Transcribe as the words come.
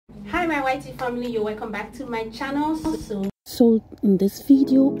Hi my YT family, you're welcome back to my channel. So in this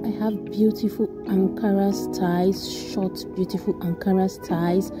video I have beautiful Ankara styles, short beautiful Ankara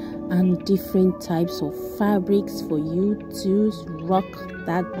styles and different types of fabrics for you to rock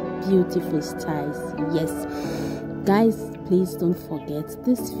that beautiful styles. Yes guys, please don't forget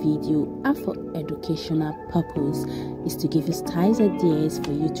this video are for educational purpose, is to give you styles ideas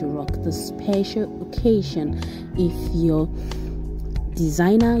for you to rock the special occasion. If your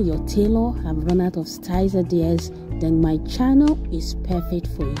designer, your tailor have run out of styles ideas, then my channel is perfect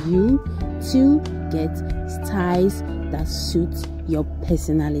for you to get styles that suit your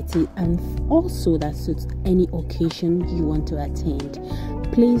personality and also that suits any occasion you want to attend.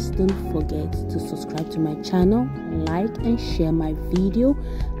 Please don't forget to subscribe to my channel, like and share my video.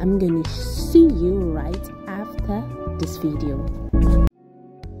 I'm going to see you right after this video.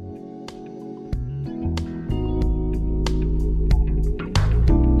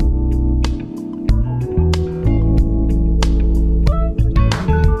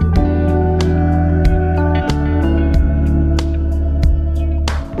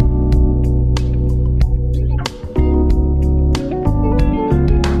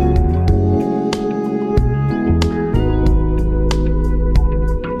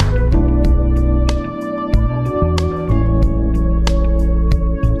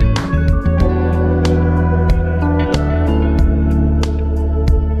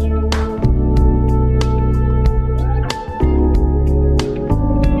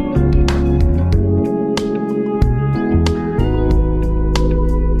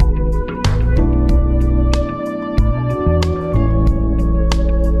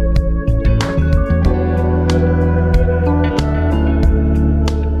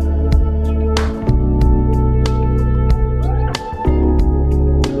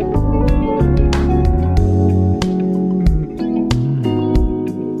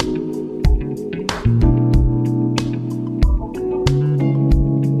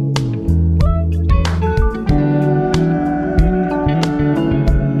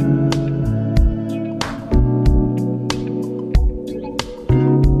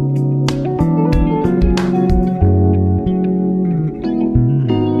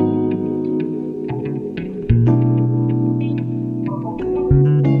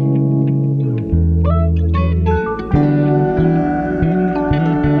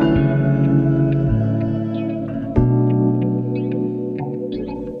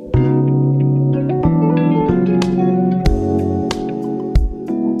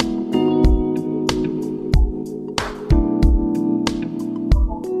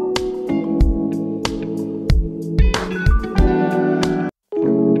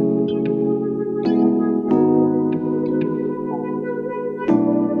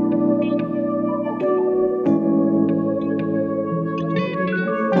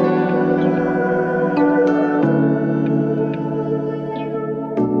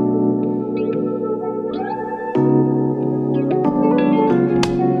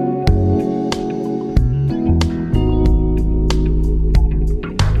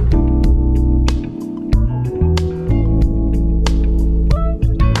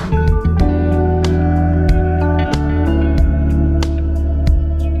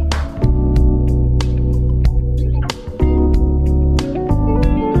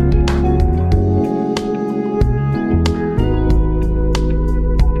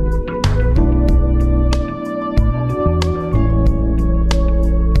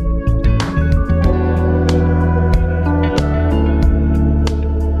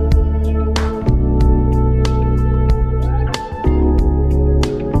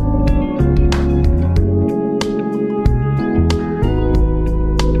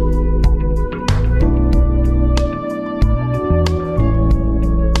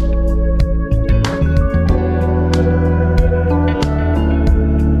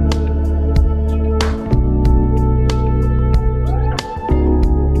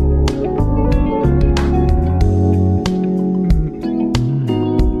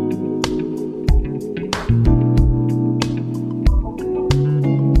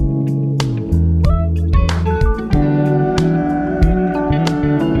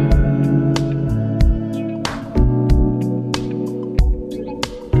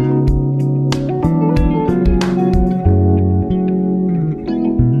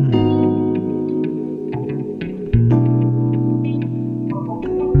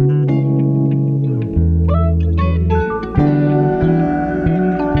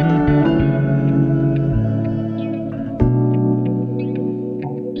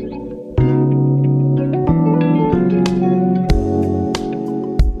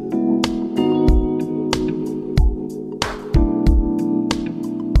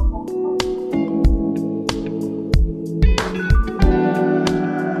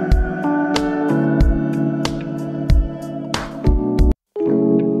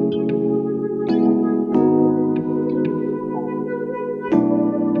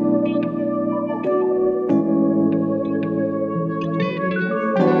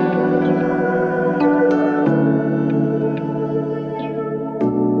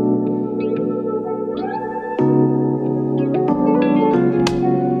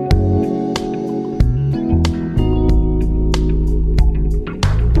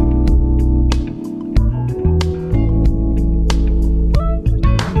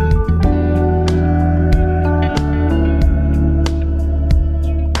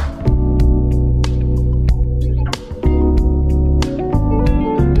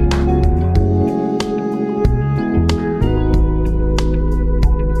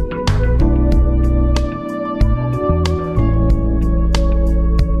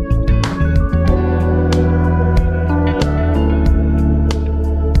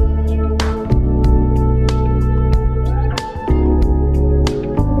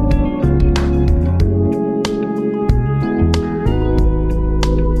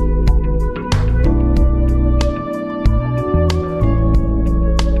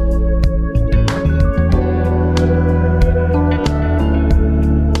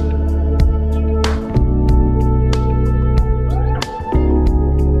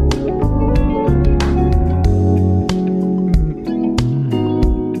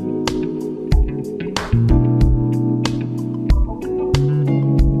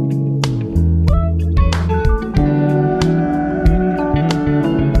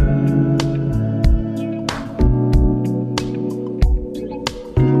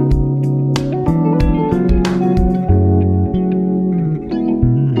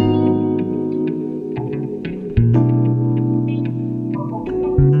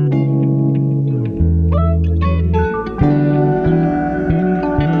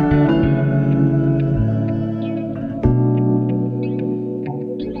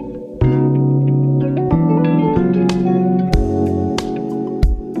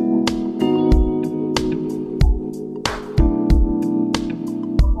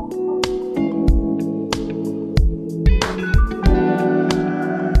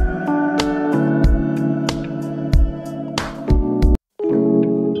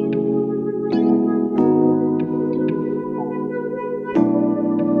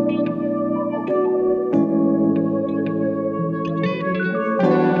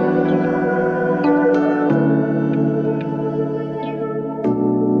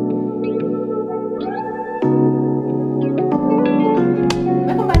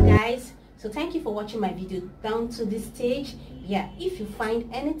 watching my video down to this stage. Yeah, if you find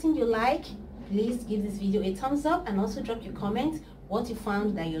anything you like, please give this video a thumbs up and also drop your comment what you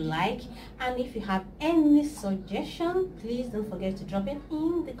found that you like. And if you have any suggestion, please don't forget to drop it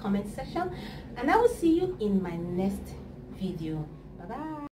in the comment section, and I will see you in my next video. Bye bye.